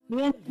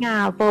Yan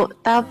nga po.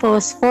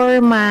 Tapos, 4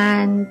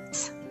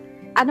 months.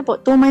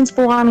 2 months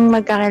po kaming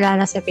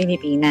magkakilala sa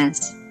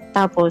Pilipinas.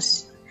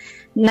 Tapos,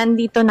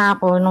 nandito na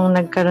ako nung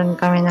nagkaroon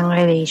kami ng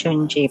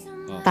relationship.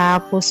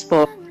 Tapos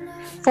po,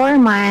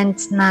 4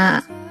 months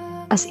na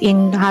as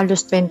in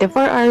halos 24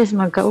 hours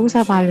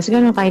magkausap, halos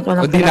gano'n kahit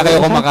walang Hindi na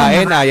kayo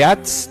kumakain,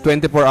 Yats?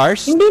 24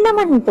 hours? Hindi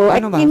naman po.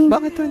 Ano ba?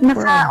 Bakit 24 hours?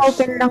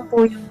 Naka-open lang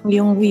po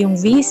yung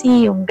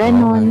VC, yung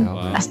gano'n.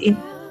 Okay. As in,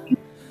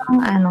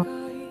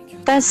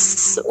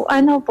 Tas,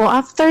 po,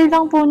 after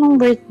lang po nung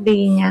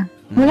birthday niya,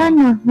 wala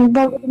na,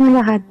 nagbago na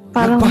lahat.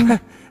 Parang,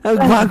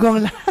 nagbago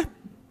ang lahat.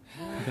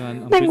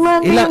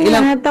 Nagbago na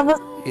lahat.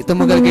 Tapos,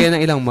 tumagal kayo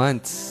ng ilang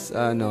months,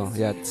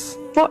 Yats?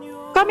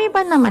 Kami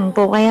pa naman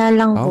po, kaya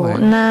lang po,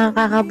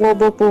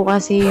 nakakabobo po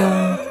kasi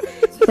yung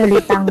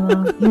salitang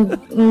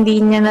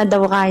hindi niya na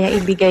daw kaya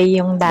ibigay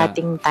yung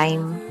dating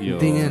time.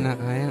 Hindi niya na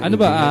kaya. Ano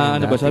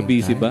ba siya?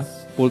 Busy ba?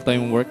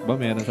 Full-time work ba?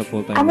 Meron sa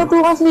full-time work?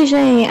 Po kasi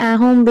siya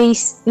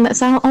home-based.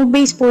 Sa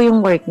home-based po yung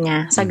work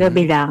niya. Sa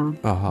gabi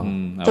lang.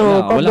 So,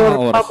 wala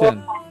kang oras yan.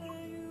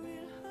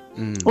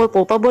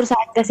 Opo, pabor sa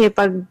akin kasi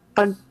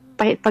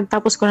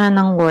pagtapos ko na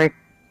ng work,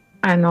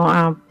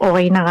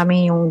 okay na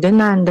kami yung doon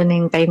na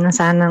yung time na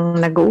sanang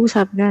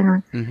nag-uusap, gano'n.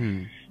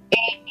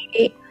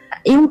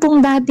 Yung pong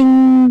dating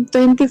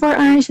 24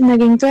 hours,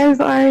 naging 12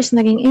 hours,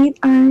 naging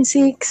 8 hours,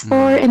 6,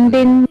 4, and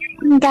then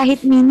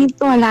kahit minute,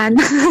 wala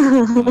na.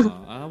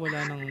 Wala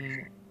nang...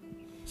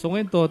 So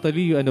ngayon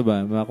totally,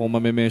 kung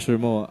mame-measure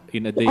mo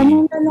in a day,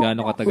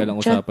 gaano katagal ang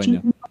usapan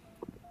niya?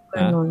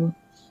 Ganun.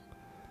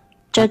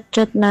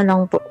 Chat-chat na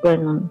lang po,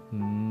 ganun.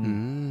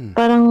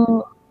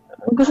 Parang,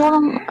 gusto ko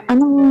lang,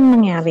 anong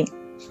nangyari?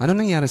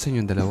 Anong nangyari sa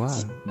inyong dalawa?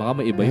 Baka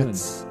may iba yun.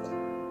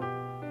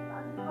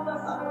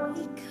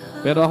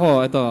 Pero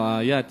ako,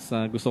 Yats,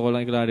 gusto ko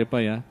lang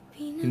i-clarify,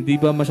 Hindi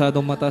ba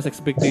masyadong mataas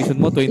expectation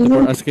mo?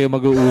 24 hours kayo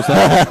mag-uusap?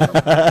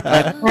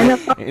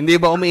 Hindi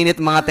ba umiinit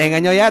mga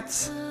tenga nyo,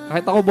 Yats?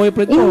 Kahit ako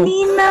boyfriend ko.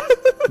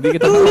 Hindi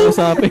kita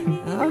makausapin.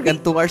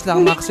 Hanggang 2 hours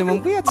lang maximum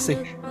ko, Yats,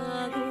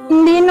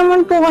 Hindi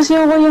naman po kasi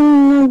ako yung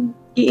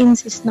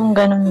nag-i-insist nung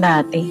ganun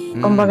dati.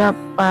 Kumbaga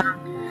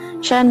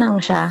siya nang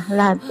siya.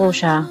 Lahat po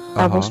siya.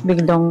 Tapos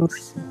biglang...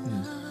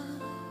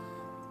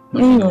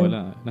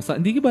 Wala.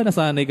 Hindi ba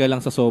nasanay ka lang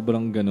sa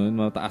sobrang ganun,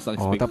 mataas ang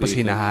expectation? Tapos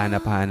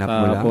hinahanap-hanap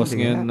mo lang. Tapos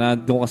ngayon,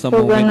 doon ka sa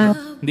moment.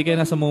 Hindi kaya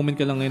nasa moment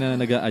ka lang ngayon na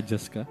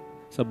nag-a-adjust ka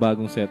sa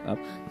bagong setup?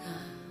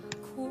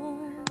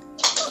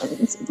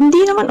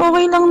 Hindi naman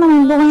okay lang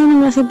naman po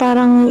ngayon kasi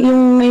parang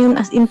yung ngayon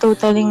as in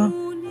totaling,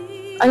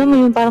 alam mo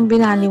yun, parang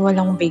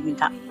binaliwalang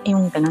bigla.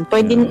 Yung ganun.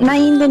 Pwede,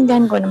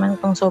 naiintindihan ko naman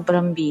kung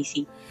sobrang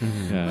busy.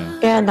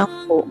 Kaya lang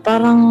po,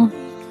 parang,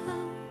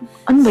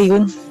 ano ba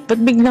yun? Ba't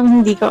biglang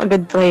hindi ka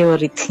agad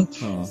priority?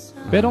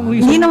 Pero ang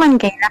reason... Hindi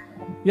naman kailangan.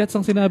 Yats,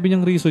 ang sinabi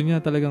niyang reason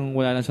niya, talagang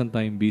wala lang siyang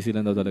time. Busy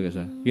lang daw talaga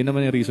siya. Yun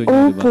naman yung reason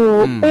niya, diba?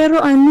 Opo.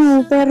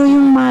 Pero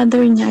yung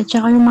mother niya at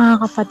saka yung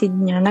mga kapatid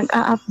niya,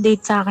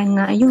 nag-a-update sa akin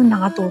na, ayun,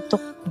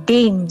 nakatutok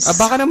games.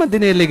 Baka naman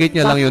dinelegate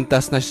niya lang yung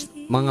task na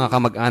mga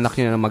kamag-anak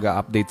niya na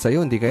mag-a-update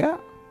sa'yo, hindi kaya?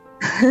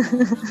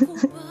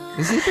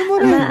 Isipin mo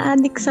rin.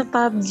 Na-addict sa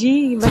PUBG.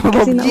 Ba't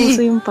kasi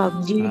nauso yung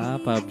PUBG?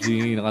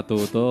 PUBG,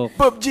 nakatutok.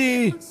 PUBG!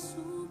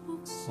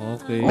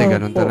 Okay. Ay,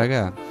 ganun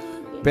talaga.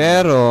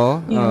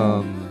 Pero,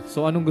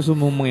 so anong gusto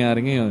mong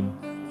mangyari ngayon?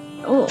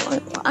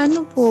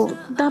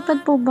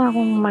 Dapat po ba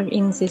akong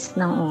mag-insist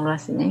ng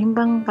oras niya? Yung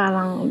bang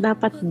parang,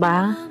 dapat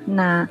ba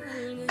na,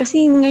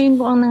 kasi ngayon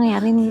po ang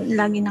nangyayari,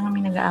 lagi na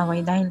kami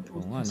nag-aaway dahil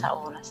po sa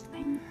oras na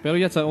yun. Pero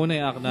yat, sa una,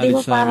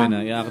 i-acknowledge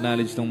namin,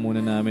 i-acknowledge lang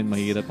muna namin,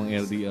 mahirap ang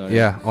LDR.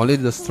 Yeah, only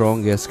the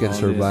strongest can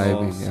survive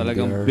in LDR.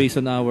 Talagang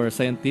based on our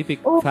scientific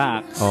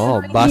facts.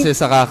 Base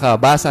sa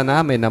kakabasa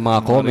namin ng mga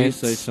comments.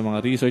 Sa mga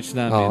research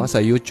namin.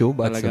 Sa YouTube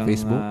at sa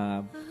Facebook.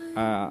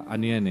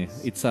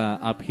 It's a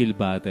uphill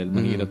battle.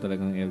 Mahirap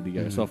talagang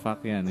LDR. So,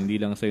 fact yan. Hindi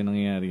lang sa'yo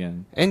nangyayari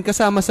yan. And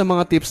kasama sa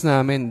mga tips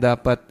namin,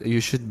 dapat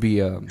you should be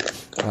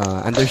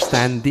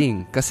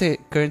understanding. Kasi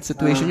current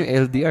situation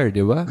yung LDR, di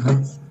ba?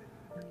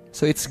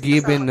 So, it's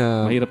given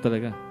mahirap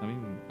talaga.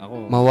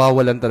 Ako...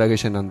 Mawawalan talaga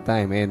siya ng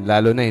time. And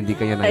lalo na, hindi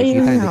kanya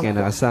nakikita, hindi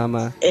kanya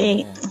nakasama.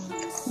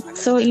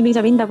 So, ibig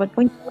sabihin, dapat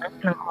po yung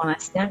ng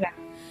oras niya.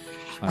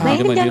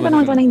 Naiintindihan ko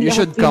naman po na hindi you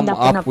should come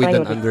up with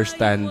an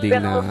understanding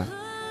na...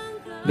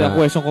 May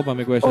question ko pa.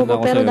 May question na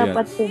ako pero sa'yo,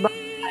 dapat Yats. po ba?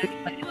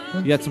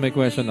 Yats, may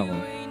question ako.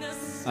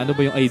 Ano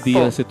ba yung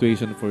ideal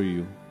situation for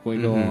you? Kung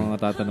ikaw ang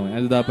tatanungin.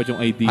 Ano dapat yung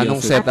ideal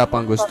Anong setup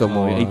ang gusto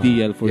mo?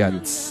 Ideal for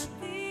Yats?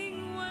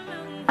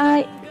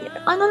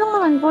 Ano lang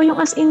naman po, yung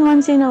as in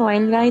once in a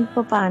while, kahit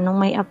pa paano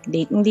may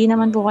update. Hindi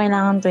naman po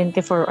kailangan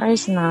 24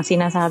 hours na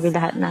sinasabi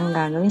lahat ng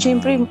gagawin.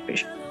 Siyempre,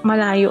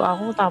 malayo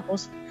ako,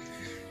 tapos...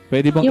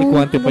 Pwede bang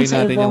i-quantify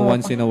natin yung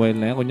once in a while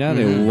na yan?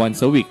 Kunyari,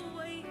 once a week.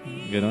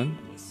 Ganon?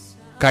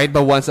 Kahit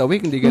ba once a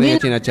week, hindi ka na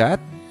yung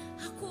chinachat?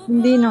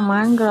 Hindi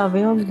naman,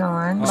 grabe, huwag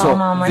naman. So,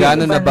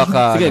 gano'n na ba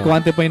ka... Sige,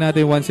 quantify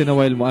natin once in a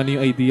while mo. Ano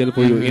yung ideal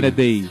for you in a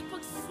day?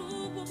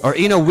 Or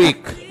in a week.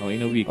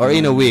 In a week. Or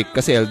in a week.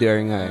 Kasi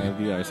LDR nga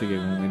LDR, sige,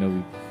 in a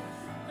week.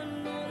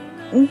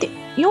 Hindi.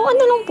 Yung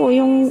ano lang po,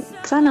 yung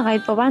sana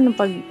kahit pa paano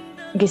pag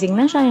gising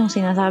na siya, yung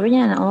sinasabi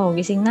niya na,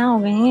 gising na ako,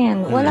 ganyan.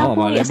 Wala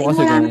po. Malay mo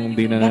kasi kung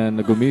hindi na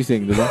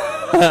nagumising, di ba?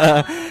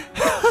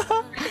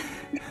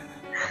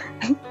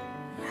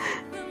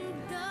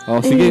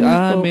 Sige.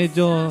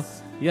 Medyo,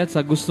 Yats,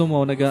 gusto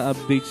mo,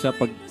 nag-update siya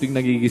pag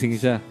nagigising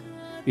siya.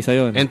 Isa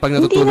yon. And pag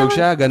natutulog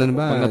siya, ganun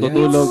ba? Pag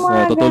natutulog,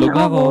 tutulog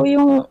na ako.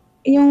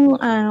 Yung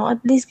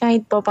at least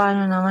kahit pa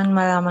paano naman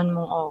malaman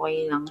mong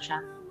okay lang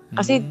siya.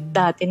 Kasi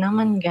dati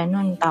naman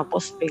ganun,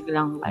 tapos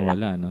biglang wala.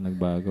 Wala, no?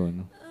 Nagbago,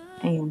 no?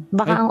 Ayun.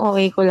 Baka ang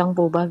okay ko lang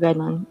po ba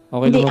ganun?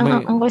 Okay, hindi,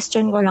 ang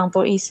question ko lang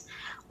po is,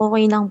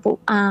 okay lang po,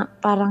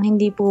 parang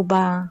hindi po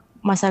ba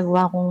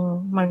masagwa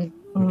kung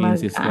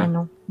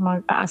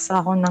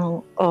mag-aasa ako ng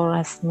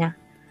oras niya.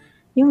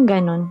 Yung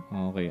ganun.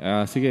 Okay.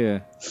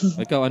 Sige.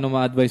 Ikaw, ano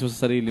ma-advise mo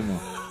sa sarili mo?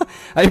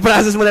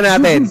 I-process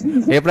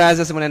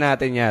muna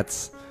natin,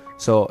 Yats.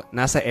 So,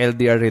 nasa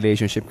LDR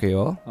relationship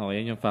kayo? Okay,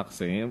 yan yung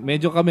facts eh.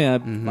 Medyo kami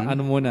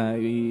paano muna,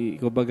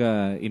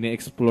 kumbaga,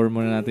 ine-explore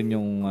muna natin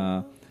yung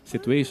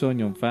situation,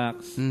 yung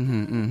facts,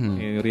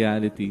 yung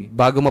reality.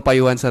 Bago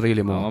mapayuhan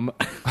sarili mo.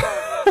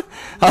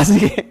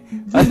 Sige.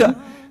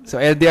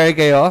 So, LDR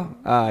kayo,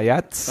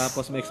 Yats?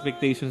 Tapos may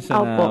expectations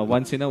siya na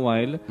once in a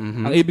while.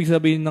 Ang ibig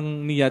sabihin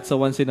ni Yats sa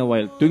once in a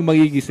while, tuwing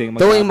magigising.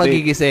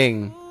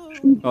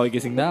 Okay,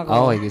 gising na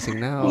ako.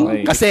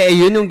 Okay. Kasi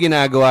yun yung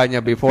ginagawa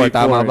niya before.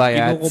 Tama ba,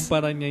 Yats?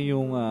 Kinukumpara niya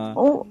yung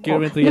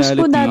current reality. Yes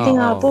po, dati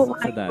nga po.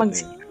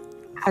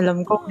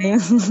 Alam ko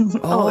ngayon.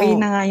 Okay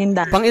na nga yun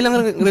dati. Pang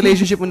ilang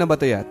relationship mo na ba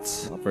to,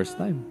 Yats?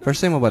 First time. First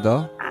time mo ba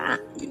to?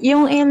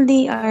 Yung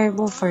LDR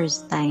po,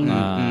 first time.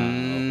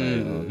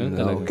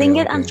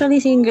 Okay. Actually,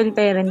 single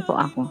parent po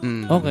ako.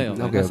 Okay.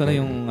 Nasaan na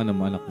yung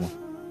anak mo?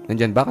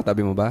 Nandyan ba?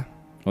 Katabi mo ba?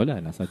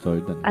 Wala, nasa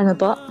Jordan. Ano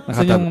po?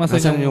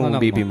 Nasaan yung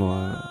baby mo?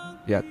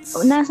 Yats.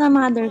 Nasa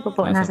mother ko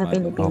po, nasa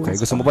Pilipinas. Okay,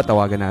 gusto mo ba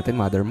tawagan natin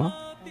mother mo?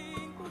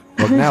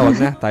 Wag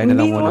na. Tayo na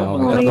lang muna.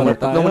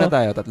 Tatlo muna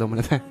tayo.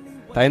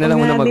 Tayo na lang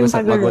muna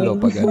mag-usap magulo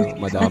pag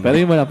madami. Pero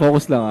yun muna,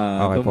 focus lang.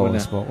 Okay,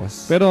 focus.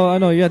 Pero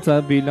Yats,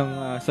 bilang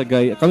sa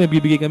guy,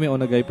 bibigay kami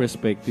on a guy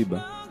perspective.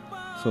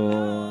 So,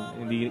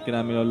 hindi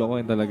namin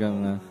lolokohin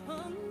talagang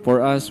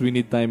for us, we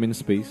need time and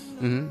space.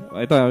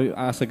 Ito,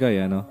 as a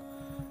guy,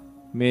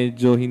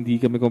 medyo hindi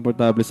kami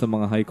komportable sa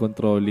mga high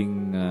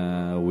controlling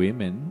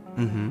women.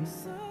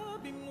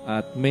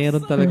 At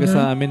meron talaga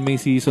sa amin, may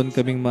season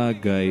kaming mga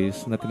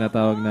guys na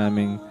tinatawag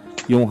namin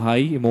yung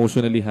high,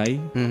 emotionally high.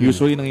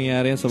 Usually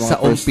nangyayari yan sa mga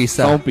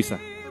sa umpisa.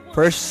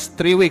 First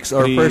 3 weeks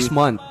or first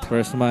month.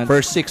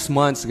 First 6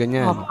 months,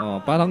 ganyan.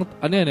 Parang,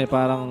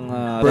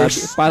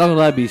 burst. Parang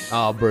rabies.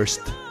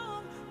 Burst.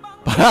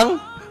 Parang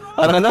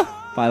ano?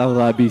 Parang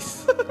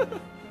rabies.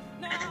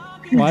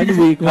 1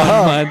 week, 1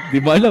 month. Di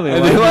ba alam eh?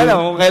 Di ba alam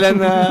kung kailan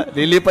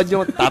lilipad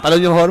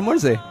tatalon yung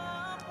hormones eh.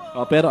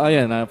 Pero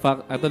ayan,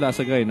 ito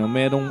sa guy,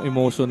 merong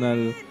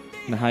emotional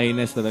na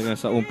highness talaga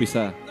sa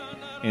umpisa.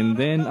 And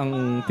then,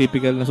 ang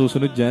typical na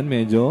susunod dyan,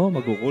 medyo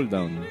mag-cool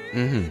down.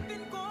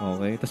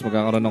 Okay? Tapos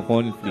magkakaroon ng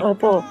conflict.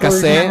 Opo.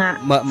 Kasi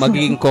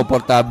magiging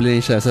komportable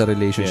siya sa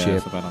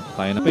relationship. So parang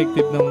tayo na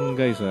effective ng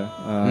guys.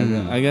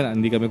 Again,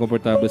 hindi kami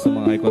komportable sa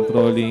mga high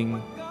controlling.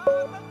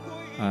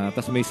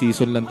 Tapos may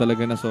season lang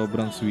talaga na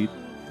sobrang sweet.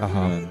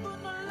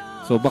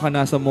 So baka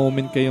nasa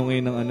moment kayo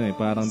ngayon ng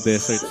parang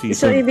desert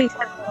season. So ibig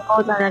sabihin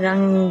ko talagang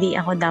hindi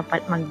ako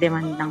dapat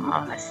mag-demand ng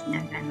oras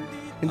niya.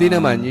 Hindi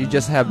naman. You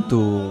just have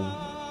to...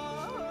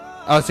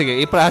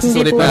 sige. I-process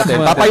ulit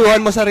natin. Papayuhan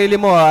mo sarili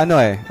mo,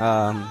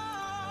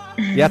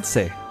 Yats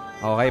eh.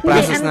 Okay,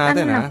 process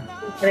natin,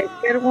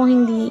 Pero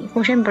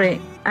kung syempre,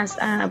 as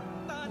a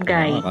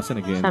guy, kasi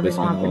sabi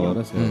ko nga po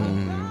oras.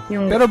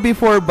 Pero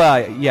before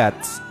ba,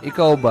 Yats,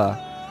 ikaw ba,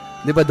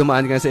 di ba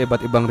dumaan ka na sa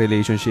iba't ibang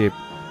relationship,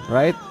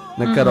 right?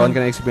 Nagkaroon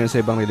ka na experience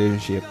sa ibang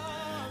relationship.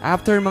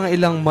 After mga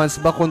ilang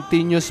months ba,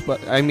 continuous ba,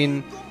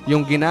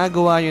 yung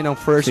ginagawa nyo ng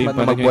first month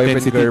na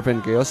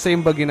mag-boyfriend-girlfriend kayo,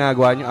 same ba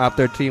ginagawa nyo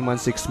after 3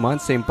 months, 6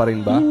 months? Same pa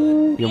rin ba?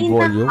 Yung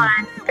volume?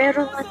 Naman,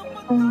 pero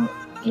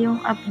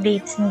yung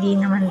updates hindi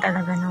naman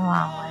talaga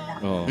nawawala.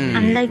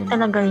 Unlike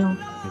talaga yung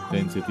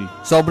intensity.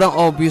 Sobrang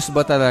obvious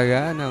ba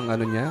talaga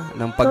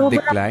ng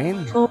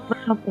pag-decline?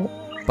 Sobra po.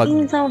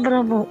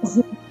 Sobra po.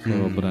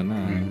 Sobra na.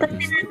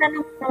 Tapos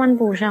tinatanong naman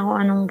po siya kung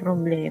anong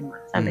problema.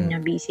 Sabi niya,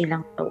 busy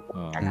lang daw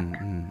po talaga.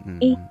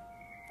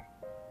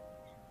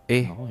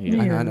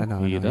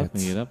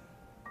 Hirap.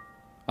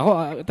 Ako,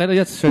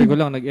 talaga, share ko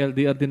lang,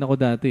 nag-LDR din ako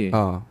dati.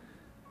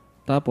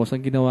 Tapos,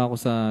 ang ginawa ko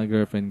sa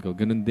girlfriend ko,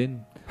 ganun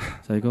din.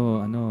 Sabi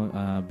ko,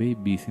 babe,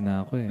 busy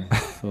na ako eh.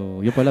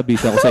 So, yun pala,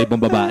 busy ako sa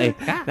ibang babae.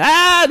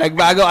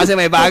 Nagbago kasi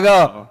may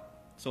bago.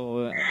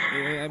 So,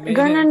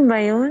 ganun ba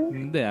yun?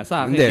 Hindi,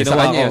 sa akin. Hindi, sa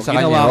kanya.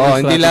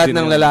 Hindi lahat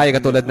ng lalaki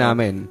katulad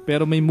namin.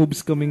 Pero may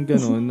moves kaming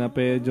ganun na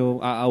medyo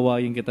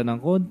aawayin kita ng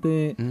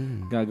konti,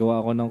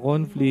 gagawa ako ng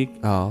conflict,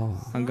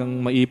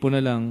 hanggang maipon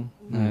na lang,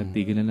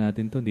 tigil na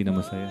natin to, hindi na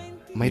masaya.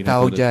 May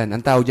tawag dyan.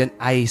 Ang tawag dyan,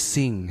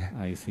 icing.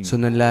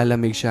 So,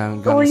 nanlalamig siya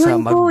hanggang sa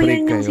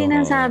mag-break kayo.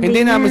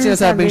 Hindi namin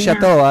sinasabing siya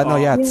to,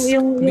 Yats.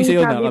 Yung Hindi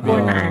siya sabi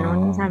po na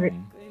sabi,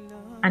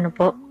 ano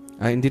po?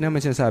 Hindi naman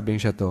sinasabing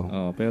siya to.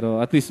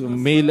 Pero at least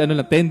male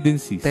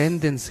tendencies.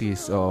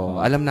 Tendencies.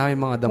 Alam namin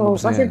mga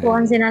damog kasi po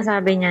ang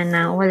sinasabi niya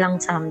na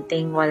walang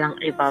something, walang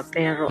iba,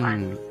 pero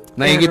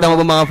nakikita mo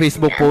ba mga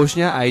Facebook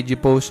post niya, IG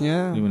post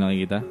niya? Hindi mo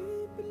nakikita?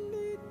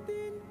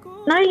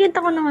 Nakikita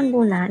ko naman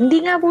po lahat. Hindi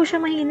nga po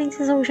siya mahilig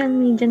sa social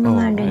media na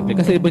mga ganyan.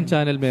 Kasi ibang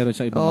channel meron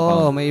siya, ibang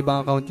account. May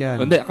ibang account yan.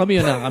 Hindi, kami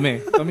yun. Kami yun.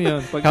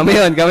 Kami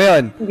yun.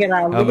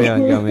 Grabe.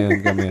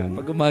 Kami yun.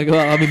 Pag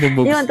gumagawa kami ng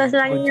moves. Yun, tapos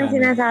lagi niyang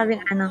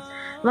sinasabing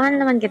mahal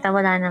naman kita,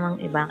 wala namang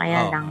iba.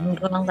 Kaya lang, hindi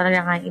ko lang talaga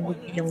kaya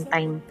ibigay yung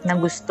time na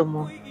gusto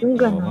mo. Yung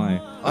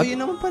gano'n. Yun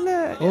naman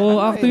pala.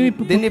 Actually,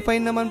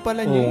 dinefine naman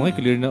pala niya.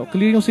 Clear na.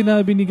 Clear yung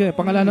sinabi ni Guy.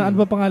 Ano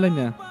ba pangalan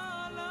niya?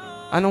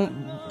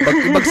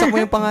 Ibagsak mo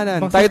yung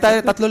pangalan. Tayo,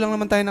 tatlo lang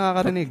naman tayo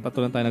nakakarinig.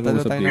 Tatlo lang tayo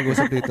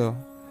nag-uusap dito.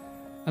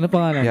 Ano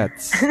pangalan?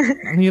 Yats.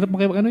 Ang hirap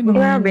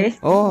Grabe.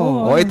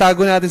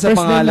 Itago natin sa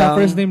pangalan.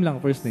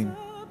 First name.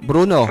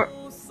 Bruno.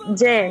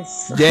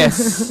 Jess.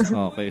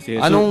 Okay, si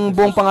Jesus. Anong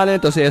buong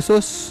pangalan nito? Si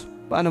Jesus?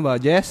 Paano ba?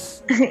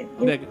 Jess?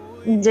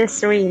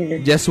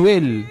 Jesswill.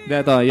 Jesswill.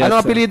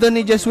 Anong apelido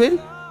ni Jesswill?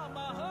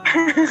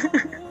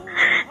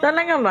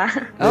 Talaga ba?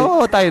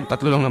 Tayo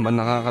tatlo lang naman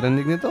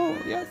nakakarinig nito.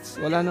 Yats.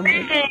 Wala naman.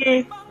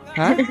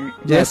 Ha?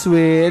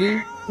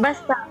 Jesswill.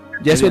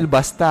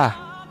 Basta.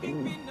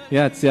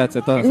 Yats.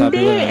 Ito, sabi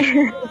ko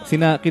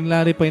na.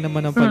 Kinlarify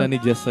naman pala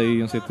ni Jess sa'yo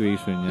yung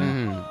situation niya.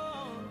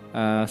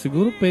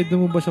 Siguro pwede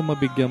mo ba siya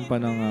mabigyan pa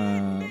ng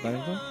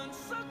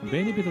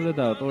benefit of the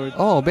doubt?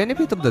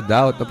 Benefit of the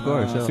doubt, of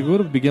course.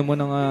 Siguro bigyan mo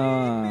ng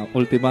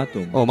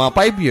ultimatum. Mga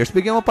 5 years.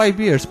 Bigyan mo 5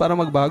 years para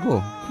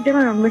magbago.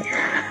 Grabe.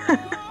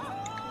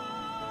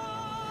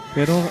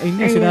 Pero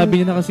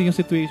sinabi niya na kasi yung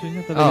situation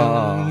niya.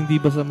 Talagang hindi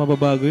ba sa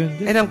mababago yun?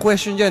 And ang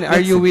question dyan,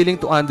 are you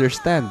willing to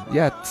understand?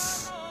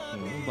 Yats.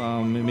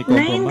 May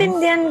compromise?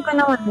 Naiintindihan ko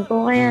naman po,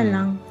 kaya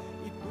lang.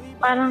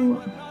 Parang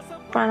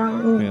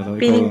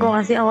feeling ko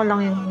kasi ako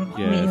lang yung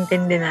may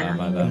intindi na lang.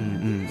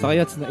 Saka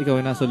Yats,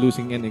 ikaw ay nasa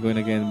losing end, ikaw ay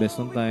nag-invest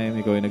ng time,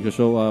 ikaw ay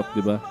nag-show up,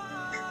 di ba?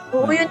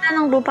 Oo, yun na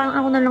lang po. Parang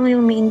ako na lang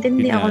yung may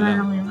intindi, ako na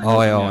lang yung...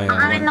 Okay.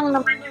 Ang akin lang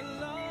naman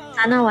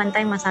sana one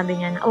time masabi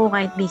niya na,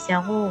 kahit busy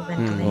ako,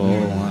 ganito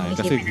ganyan.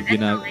 Kasi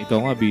ito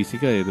nga, busy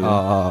ka eh.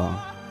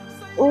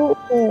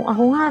 Oo,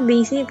 ako nga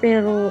busy,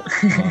 pero...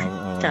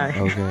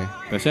 Okay.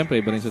 Pero syempre,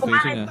 iba rin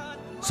situation niya.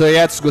 So,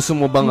 Yats, gusto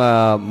mo bang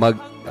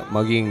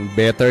maging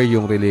better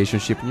yung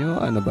relationship nyo?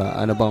 Ano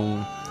bang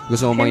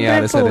gusto mo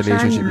mangyari sa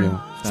relationship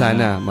nyo?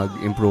 Sana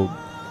mag-improve.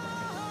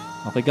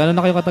 Okay, gano'n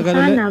na kayo katagal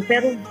ulit? Sana,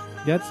 pero...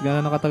 Yats,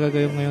 gano'n na katagal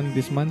kayo ngayon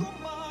this month?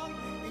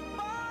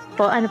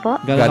 Ano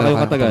po? Gano'n na kayo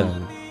katagal?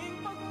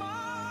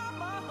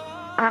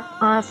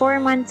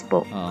 4 months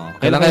po.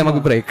 Kailan kayo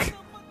mag-break?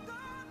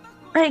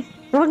 Ay,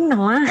 wag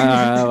naman.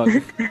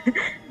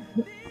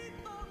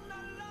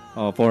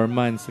 4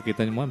 months.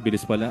 Kita niyo mo,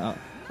 bilis pala.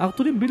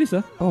 Actually, bilis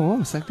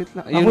sakit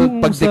lang.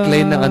 Yung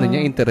pag-decline ng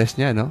interest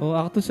niya, no?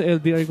 Actually, sa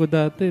LDR ko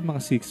dati,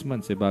 mga 6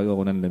 months bago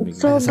ako nanlamig.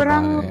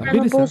 Sobrang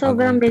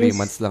bilis. 3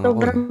 months lang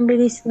sobrang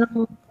bilis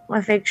ng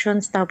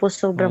affections, tapos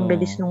sobrang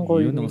bilis ng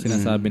coldness. Yun ang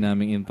sinasabi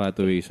naming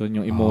infatuation,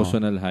 yung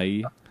emotional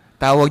high.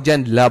 Tawag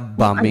dyan, love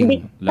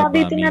bombing.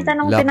 Sabi,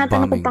 tinatanong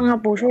ko pa nga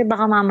po siya,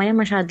 baka mamaya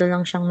masyado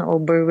lang siyang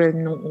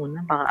na-overwhelm nung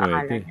una. Baka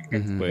akala niya.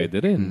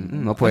 Pwede rin.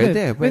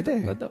 Pwede.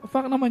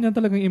 Fact naman yan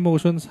talagang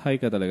emotions, high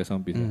ka talaga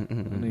sa umpisa.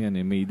 Ano yan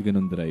may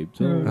ganun drive.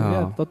 So,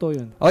 totoo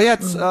yun.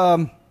 Yats,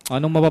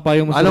 anong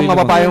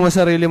mapapayo mo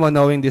sa sarili mo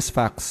knowing these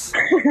facts?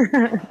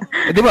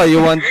 Di ba, you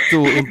want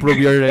to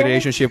improve your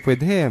relationship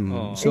with him.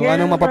 So,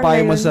 anong mapapayo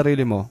mo sa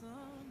sarili mo?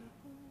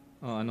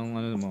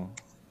 Anong mo?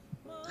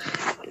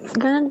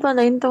 Ganun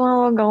pala, yung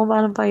tumawag ako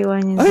para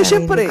payuhan yung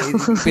syempre.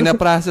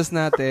 Pinaprocess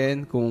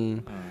natin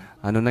kung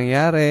ano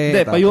nangyari.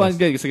 Hindi, payuhan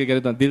guys. Sige,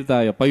 ganito. Deal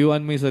tayo.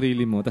 Payuhan mo yung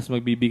sarili mo, tapos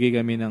magbibigay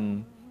kami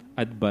ng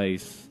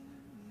advice.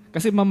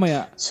 Kasi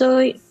mamaya,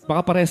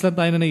 baka parehas lang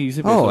tayo na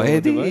naisip.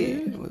 Diba?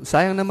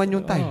 Sayang naman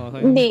yung time.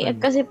 Hindi,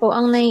 kasi po,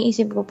 ang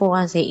naiisip ko po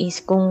kasi is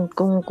kung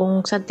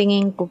sa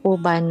tingin ko po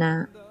ba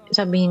na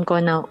sabihin ko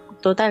na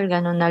total,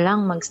 ganun na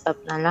lang, mag-stop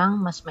na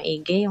lang, mas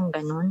maigi yung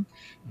ganun.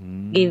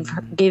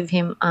 Give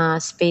him a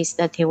space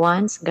that he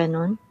wants,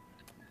 ganun.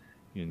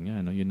 Yun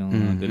nga, no? Yun ang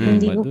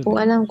hindi ko po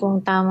alam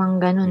kung tamang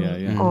ganun.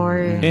 Or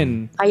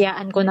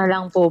kayaan ko na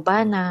lang po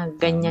ba na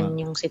ganyan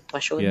yung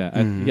sitwasyon.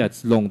 At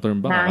Yats, long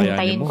term ba?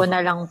 Hintayin ko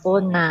na lang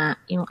po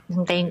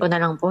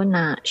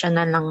na siya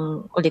na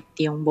lang ulit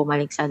yung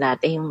bumalik sa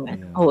dati. Yung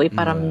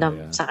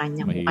iparamdam sa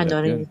kanya kung ano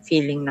rin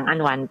feeling ng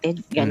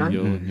unwanted. Ganon.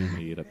 Yun,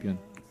 mahirap yun.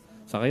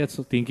 Saka Yats,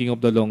 thinking of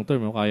the long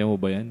term, kaya mo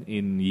ba yan?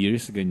 In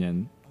years,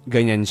 ganyan?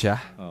 Ganyan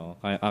siya? Oo.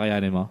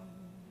 Kakayanin mo?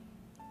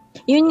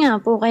 Yun nga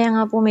po, kaya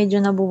nga po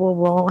medyo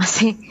nabubobo ako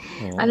kasi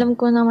alam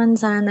ko naman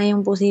sana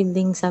yung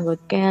posibleng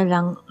sagot. Kaya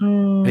lang,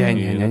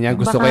 yan.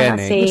 Gusto ko yan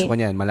Gusto ko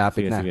yan.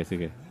 Malapit na.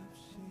 Sige.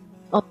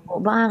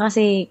 Baka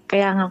kasi,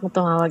 kaya nga ako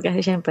tumawag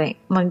kasi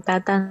syempre,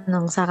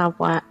 magtatanong sa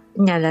kapwa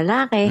niya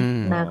lalaki.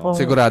 Na kung,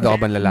 sigurado ka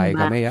bang lalaki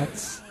kami,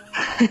 Yats?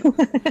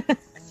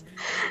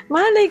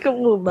 Malay ko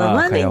po ba?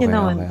 Malay niyo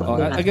naman po.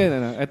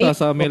 Again, ito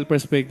sa male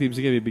perspective,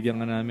 sige, bibigyan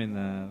ka namin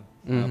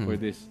for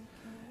this.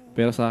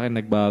 Pero sa akin,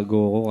 nagbago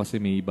ako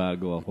kasi may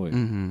bago ako eh.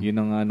 Yun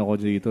ang ano ko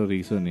dito,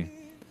 reason eh.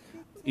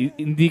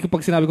 Hindi ko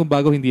pag sinabi kong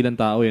bago, hindi lang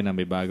tao yan.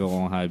 May bago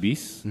akong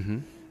hobbies.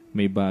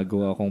 May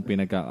bago akong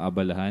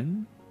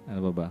pinagkakaabalahan.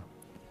 Ano ba?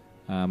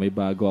 May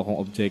bago akong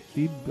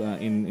objective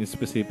in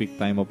specific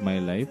time of my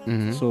life.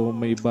 So,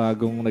 may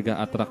bagong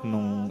nag-a-attract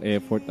ng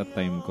effort at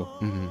time ko.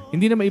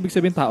 Hindi naman ibig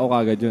sabihin tao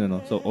kagad yun.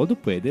 Ano? So, although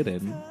pwede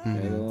rin.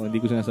 Pero hindi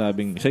ko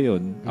sinasabing siya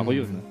yun. Ako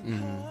yun.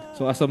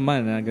 So, as a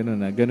man,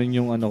 ganun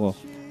yung ano ko.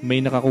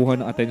 May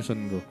nakakuha ng attention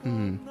ko.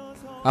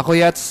 Ako,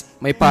 Yats,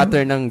 may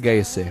pattern ng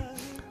guys eh.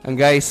 Ang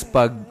guys,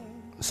 pag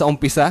sa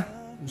umpisa,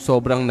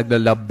 sobrang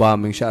nagla-love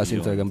bombing siya. As in,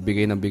 talagang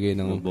bigay ng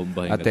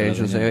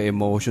attention sa'yo,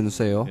 emotion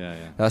sa'yo.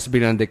 Tapos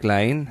bilang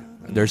decline,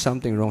 there's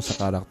something wrong sa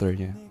character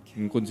niya.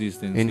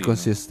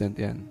 Inconsistent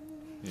yan.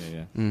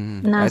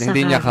 Kaya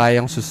hindi niya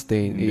kayang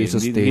sustain.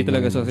 I-sustain. Hindi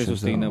talaga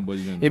sustainable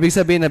yun. Ibig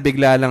sabihin na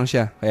bigla lang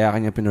siya, kaya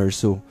kanya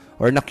pinursue.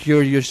 Or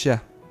na-curious siya.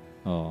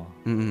 Oo.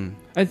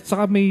 At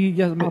saka may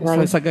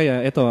sa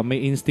gaya, ito,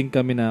 may instinct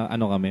kami na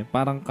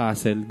parang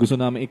castle, gusto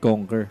namin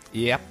i-conquer.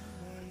 Yep.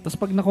 Tapos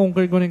pag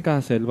na-conquer ko ng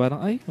castle, parang,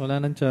 wala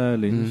nang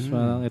challenge.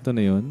 Parang ito na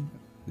yun.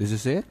 This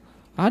is it?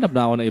 Hanap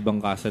na ako na ibang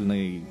castle na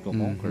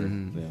i-conquer.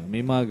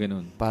 May mga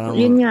ganun. Parang,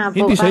 yun nga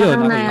po. Hindi siya yun.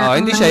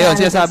 Hindi siya yun.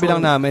 Sinasabi lang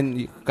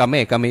namin,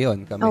 kami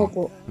yun.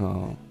 Opo.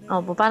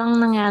 Parang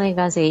nangyari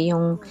kasi,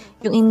 yung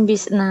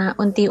imbis na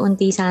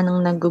unti-unti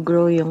sanang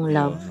nag-grow yung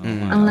love.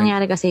 Ang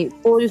nangyari kasi,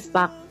 full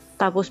back,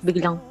 tapos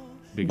biglang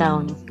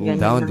down.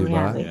 Down, di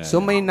ba?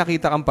 So, may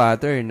nakita kang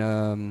pattern na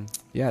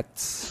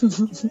Yats.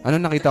 Ano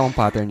nakita mong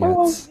pattern,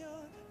 Yats?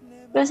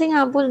 Kasi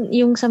nga po,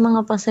 yung sa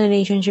mga past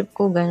relationship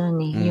ko,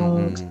 ganun eh.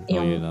 Yung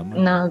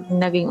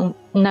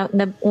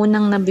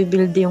unang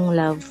nabibuild yung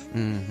love.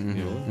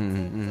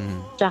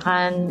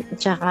 Tsaka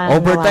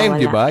overtime,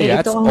 di ba?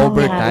 Yats,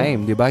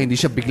 overtime, di ba? Hindi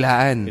siya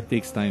biglaan. It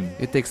takes time,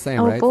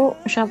 right? Opo,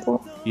 siya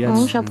po.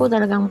 Siya po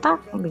talagang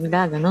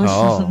bigla, ganun.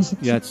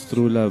 Yats,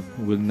 true love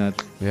will not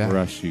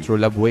rush you. True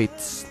love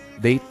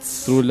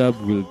dates. True love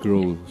will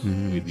grow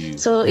with you.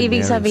 So,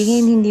 ibig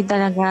sabihin, hindi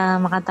talaga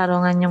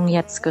makatarungan yung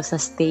Yats ko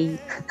sa stay.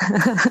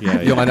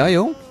 Yung ano?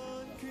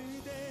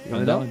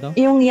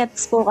 Yung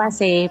Yats po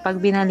kasi, pag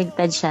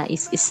binaligtad siya,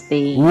 is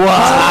stay.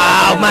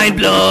 Wow! Mind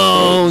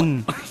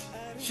blown!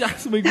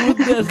 Shucks, my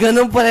goodness!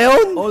 Ganun pala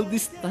yun? All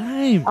this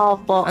time!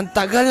 Opo. Ang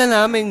tagal na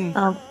namin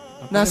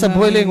nasa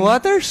boiling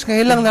waters.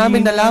 Kaya lang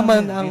namin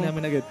nalaman ang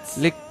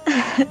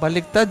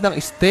baligtad ng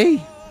stay.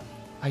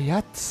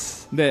 Ayats.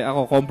 Hindi,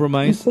 ako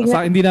compromise.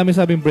 Hindi namin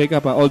sabing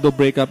breakup although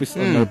breakup is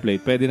on our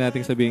plate. Pwede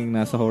nating sabing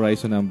nasa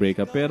horizon ng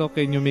breakup. Pero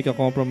can you make a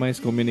compromise?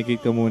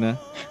 Communicate ka muna.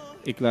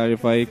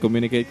 I-clarify,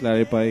 communicate,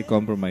 clarify,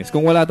 compromise.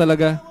 Kung wala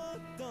talaga,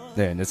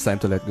 then it's time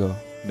to let go.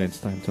 Girl,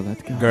 it's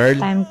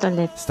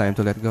time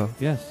to let go.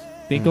 Yes.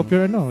 Think of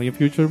your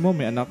future mo.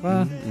 May anak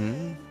ka.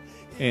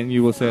 And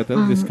you will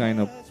settle this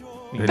kind of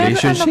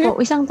relationship. Pero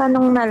isang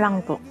tanong na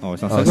lang po.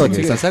 Isang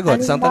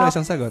sagot. Isang tanong,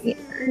 isang sagot.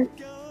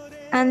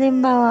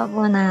 Halimbawa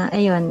po na,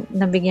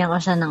 nabigyan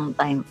ko siya ng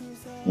time.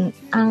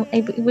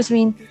 Ibig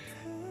sabihin,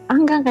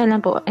 hanggang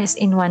kailan po? As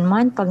in 1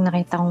 month, pag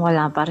nakita kong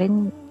wala pa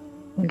rin,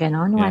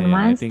 ganon, 1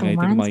 month, 2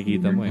 months. I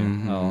think makikita mo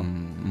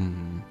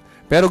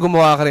Pero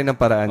gumawa ka rin ng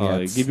paraan,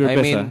 Yats. Give your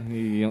best,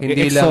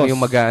 hindi lang yung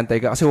mag-aantay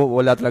ka. Kasi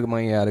wala talaga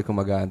mangyayari kung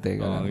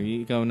mag-aantay ka.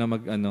 Ikaw na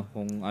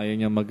kung ayaw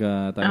niya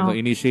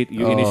initiate,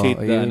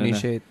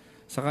 initiate.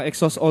 Saka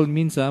exhaust all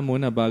means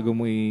muna bago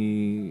mo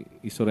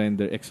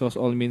i-surrender. Exhaust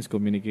all means,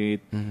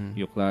 communicate,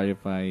 you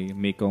clarify,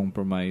 make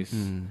compromise.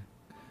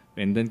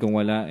 And then kung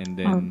wala, and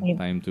then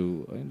time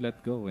to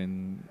let go.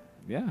 And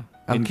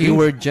ang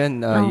keyword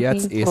dyan,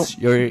 Yats, is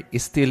you're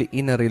still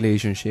in a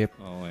relationship.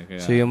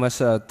 So you must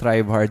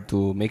strive hard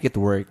to make it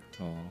work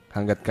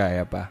hanggat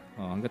kaya pa.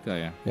 Hanggat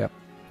kaya. Yep.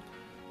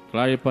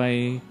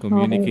 Clarify,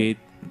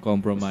 communicate,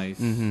 compromise.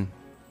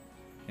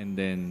 And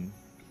then,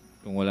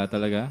 kung wala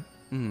talaga,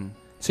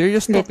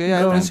 serious talk.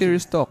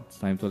 Serious talk. It's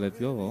time to let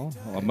go.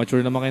 Mature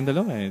naman kayong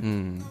dalawa eh.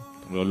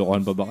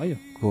 Lolokohan pa ba kayo?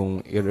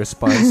 Kung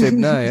irresponsive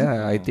na,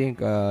 I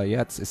think,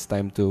 Yats, it's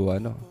time to,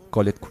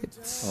 call it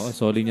quits.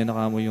 Soli niya na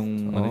kamo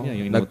yung,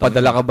 yung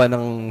nagpadala ka ba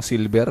ng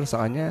silver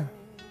sa kanya?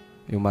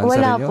 Yung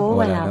mansari niyo?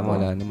 Wala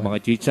naman. Mga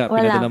chicha.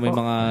 Pinadala mo yung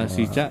mga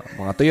chicha.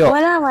 Mga tuyo.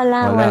 Wala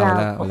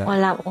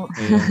po.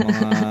 Yung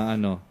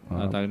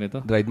mga, tawag nito?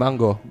 Dried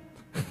mango.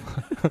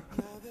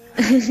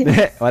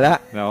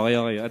 Wala.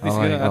 Okay. At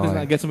least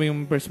gets mo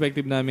yung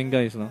perspective namin,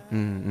 guys, no?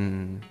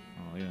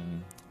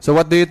 So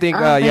what do you think,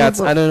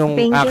 Yats? Ano nung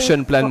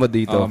action plan mo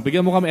dito?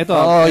 Bigyan mo kami. Ito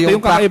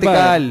yung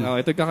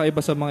practical. Ito yung kakaiba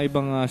sa mga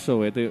ibang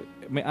show.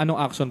 May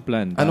anong action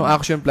plan? Anong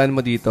action plan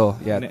mo dito,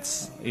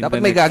 Yats? Dapat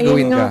may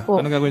gagawin ka.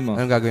 Anong gagawin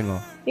mo?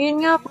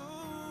 Yun nga po.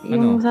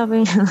 Yung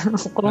sabi niya,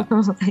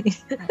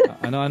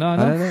 ano?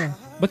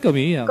 Ba't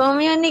kami iyak?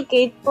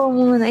 Communicate po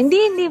muna.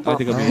 Hindi po.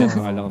 Hindi kami iyak.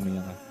 Akala kami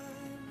iyak.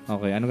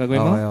 Okay, anong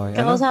gagawin mo?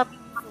 Kausapin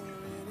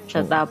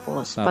siya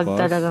tapos pag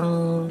talagang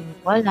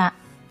wala,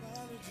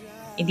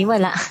 hindi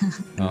wala.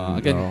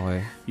 Again,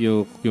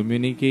 you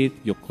communicate,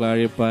 you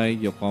clarify,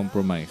 you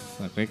compromise.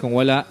 Okay, kung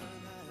wala,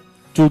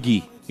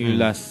 chugi, yung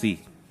last C.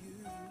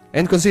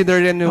 And consider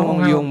rin Oo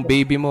nga yung po.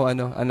 baby mo,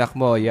 anak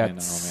mo,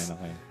 Yats.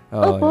 Okay.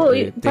 Opo,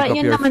 Take up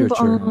yun your naman po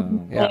future.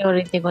 ang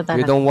priority ko talaga.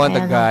 You don't want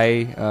a Kaya guy,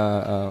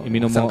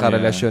 Iminom isang mo,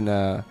 karelasyon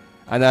na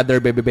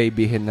another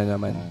babyhin na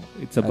naman.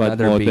 It's a bad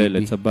Another model.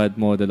 baby. It's a bad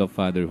model of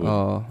fatherhood.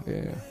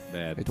 Yeah.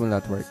 Bad. It will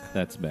not work.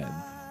 That's bad.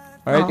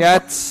 Alright,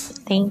 Yats.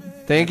 Okay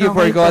Thank you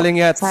for po. calling,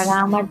 Yats.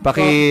 Salamat po.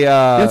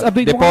 Yes,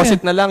 update mo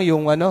Deposit na lang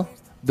yung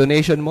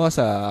donation mo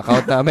sa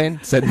account namin.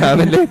 Send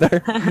namin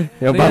later.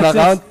 Yung bank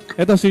account.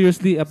 Ito,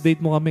 seriously,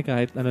 update mo kami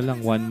kahit 1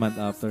 month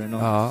after,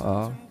 no? Oo.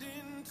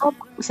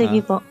 Opo,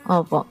 sige po.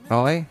 Opo.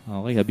 Okay.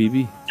 Okay,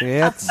 Habibi. Sige,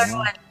 Yats. After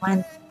 1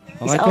 month.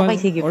 Okay, Okay,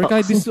 sige or po.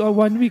 kahit this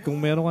 1 week, kung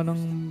meron ka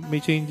may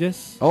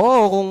changes.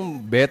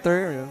 Kung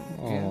better.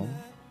 Oo.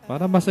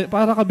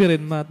 Para ka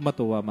rin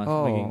matuwa,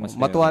 maging mas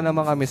matuwa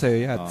naman kami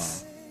sa'yo,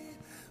 Yats.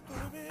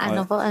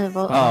 Ano po?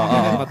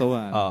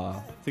 Matuwa.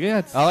 Sige,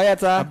 Yats. Okay,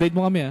 Yats, ha? Update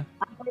mo kami, ha?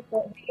 Okay po.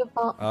 Sige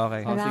po.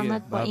 Okay.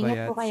 Salamat po. Bye-bye, Ingat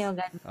po Yats. kayo.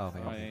 God.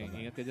 Okay.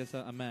 Ingat ka dyan sa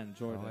Amman,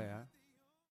 Jordan. Okay, ha?